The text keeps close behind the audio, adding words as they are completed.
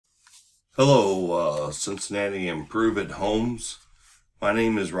Hello, Cincinnati Improvement Homes. My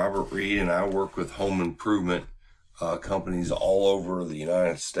name is Robert Reed, and I work with home improvement companies all over the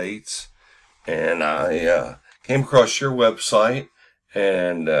United States. And I came across your website,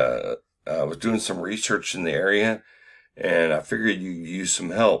 and I was doing some research in the area, and I figured you'd use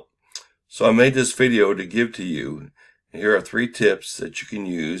some help. So I made this video to give to you. And here are 3 tips that you can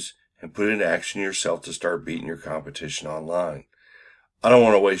use and put into action yourself to start beating your competition online. I don't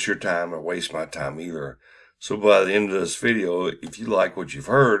want to waste your time or waste my time either. So by the end of this video, if you like what you've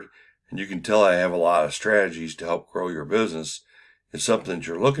heard, and you can tell I have a lot of strategies to help grow your business, it's something that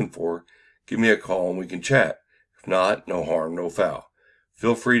you're looking for, give me a call and we can chat. If not, no harm, no foul.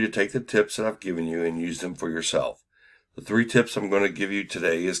 Feel free to take the tips that I've given you and use them for yourself. The 3 tips I'm going to give you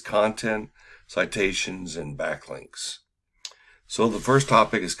today is content, citations, and backlinks. So the first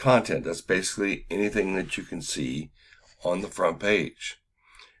topic is content. That's basically anything that you can see on the front page,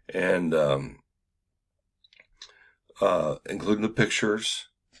 and including the pictures.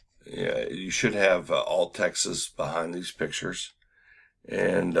 Yeah, you should have alt text behind these pictures.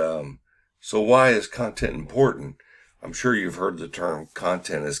 And so why is content important? I'm sure you've heard the term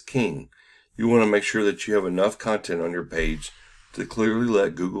content is king. You want to make sure that you have enough content on your page to clearly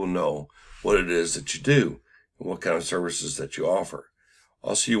let Google know what it is that you do and what kind of services that you offer.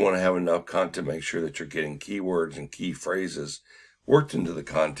 Also, you want to have enough content to make sure that you're getting keywords and key phrases worked into the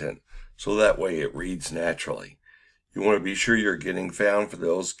content so that way it reads naturally. You want to be sure you're getting found for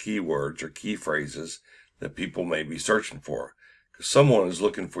those keywords or key phrases that people may be searching for, because someone is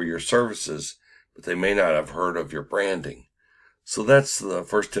looking for your services, but they may not have heard of your branding. So that's the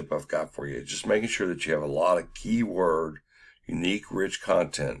first tip I've got for you, just making sure that you have a lot of keyword, unique, rich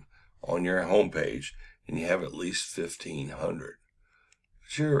content on your homepage, and you have at least 1,500.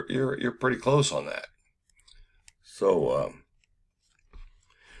 You're pretty close on that. So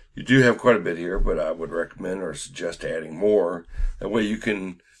you do have quite a bit here, but I would recommend or suggest adding more. That way you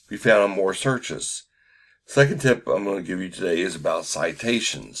can be found on more searches. Second tip I'm going to give you today is about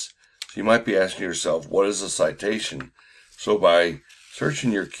citations. So you might be asking yourself, what is a citation? So by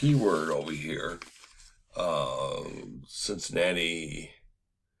searching your keyword over here, Cincinnati,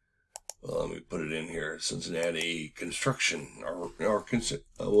 well, let me put it in here, Cincinnati construction, or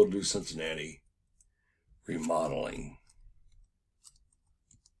we'll do Cincinnati remodeling.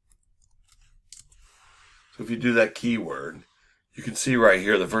 So if you do that keyword, you can see right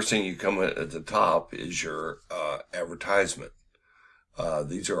here, the first thing you come at the top is your advertisement.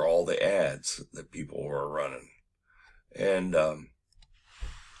 These are all the ads that people are running. And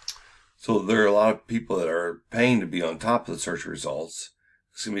so there are a lot of people that are paying to be on top of the search results.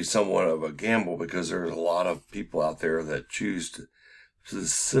 It's going to be somewhat of a gamble because there's a lot of people out there that choose to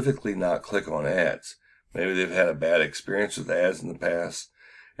specifically not click on ads. Maybe they've had a bad experience with ads in the past.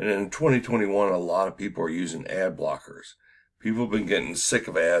 And in 2021, a lot of people are using ad blockers. People have been getting sick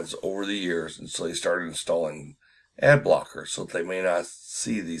of ads over the years, and so they started installing ad blockers so that they may not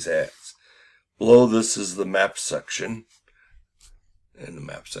see these ads. Below this is the map section. And the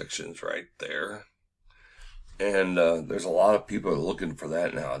map section is right there. And there's a lot of people looking for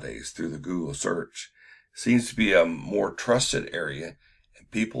that nowadays through the Google search. It seems to be a more trusted area, and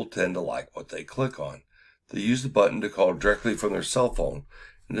people tend to like what they click on. They use the button to call directly from their cell phone,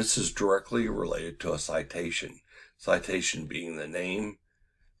 and this is directly related to a citation. Citation being the name,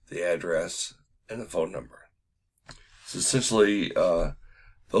 the address, and the phone number. It's essentially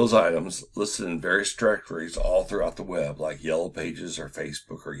those items listed in various directories all throughout the web, like Yellow Pages or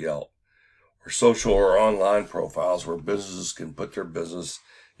Facebook or Yelp, or social or online profiles where businesses can put their business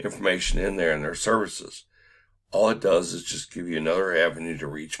information in there and their services. All it does is just give you another avenue to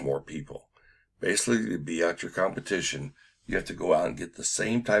reach more people. Basically, to beat out your competition, you have to go out and get the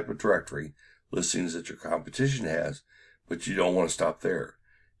same type of directory listings that your competition has, but you don't want to stop there.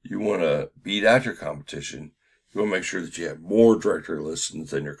 You want to beat out your competition. You want to make sure that you have more directory listings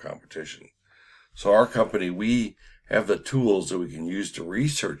than your competition. So our company, we have the tools that we can use to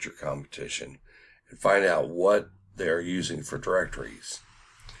research your competition and find out what they're using for directories.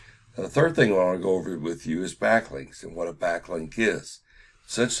 Now, the third thing I want to go over with you is backlinks and what a backlink is.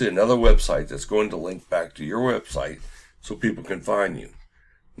 Essentially another website that's going to link back to your website so people can find you.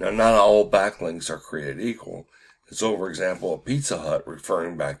 Now, not all backlinks are created equal. So, for example, a Pizza Hut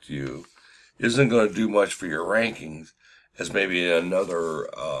referring back to you isn't going to do much for your rankings as maybe another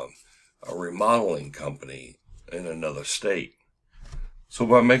a remodeling company in another state. So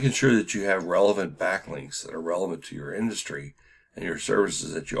by making sure that you have relevant backlinks that are relevant to your industry and your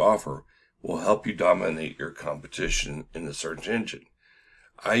services that you offer will help you dominate your competition in the search engine.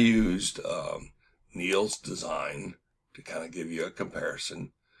 I used Neil's design to kind of give you a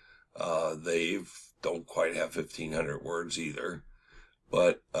comparison. They don't quite have 1,500 words either.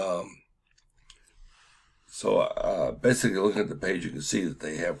 But basically looking at the page, you can see that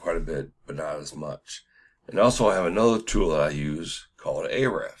they have quite a bit, but not as much. And also I have another tool that I use called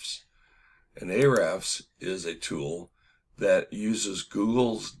Ahrefs. And Ahrefs is a tool that uses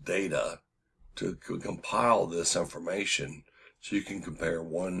Google's data to compile this information so you can compare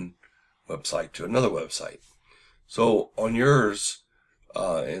one website to another website. So on yours,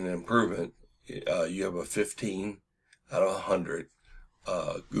 in improvement, you have a 15 out of 100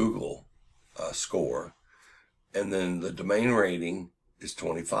 Google score, and then the domain rating is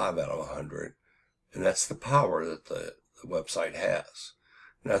 25 out of 100, and that's the power that the website has.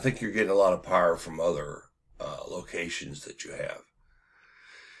 And I think you're getting a lot of power from other locations that you have.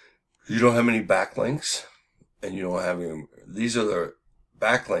 You don't have any backlinks, and you don't have any. These are the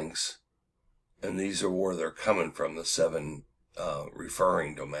backlinks, and these are where they're coming from, the 7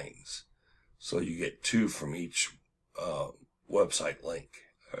 referring domains. So you get 2 from each website link.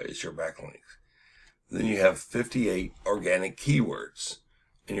 It's your backlinks. Then you have 58 organic keywords,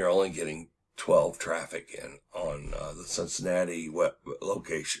 and you're only getting 12 traffic in on the Cincinnati web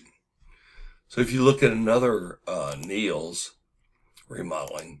location. So if you look at another Neil's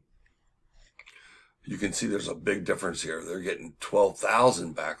remodeling, you can see there's a big difference here. They're getting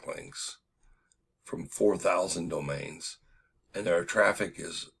 12,000 backlinks from 4,000 domains, and their traffic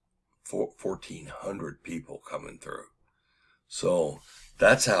is 1,400 people coming through. So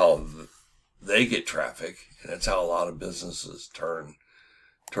that's how they get traffic, and that's how a lot of businesses turn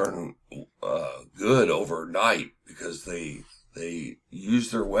good overnight, because they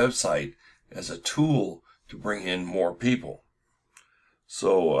use their website as a tool to bring in more people.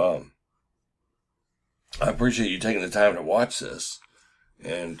 So I appreciate you taking the time to watch this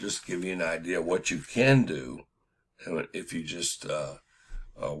and just give you an idea of what you can do if you just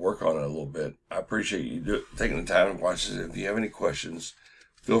work on it a little bit. I appreciate you taking the time to watch this. If you have any questions,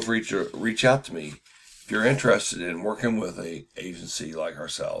 feel free to reach out to me. If you're interested in working with an agency like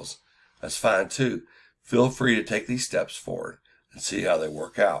ourselves, that's fine too. Feel free to take these steps forward and see how they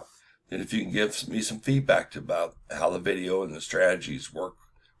work out. And if you can give me some feedback about how the video and the strategies work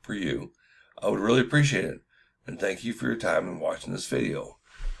for you, I would really appreciate it. And thank you for your time and watching this video.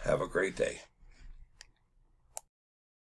 Have a great day.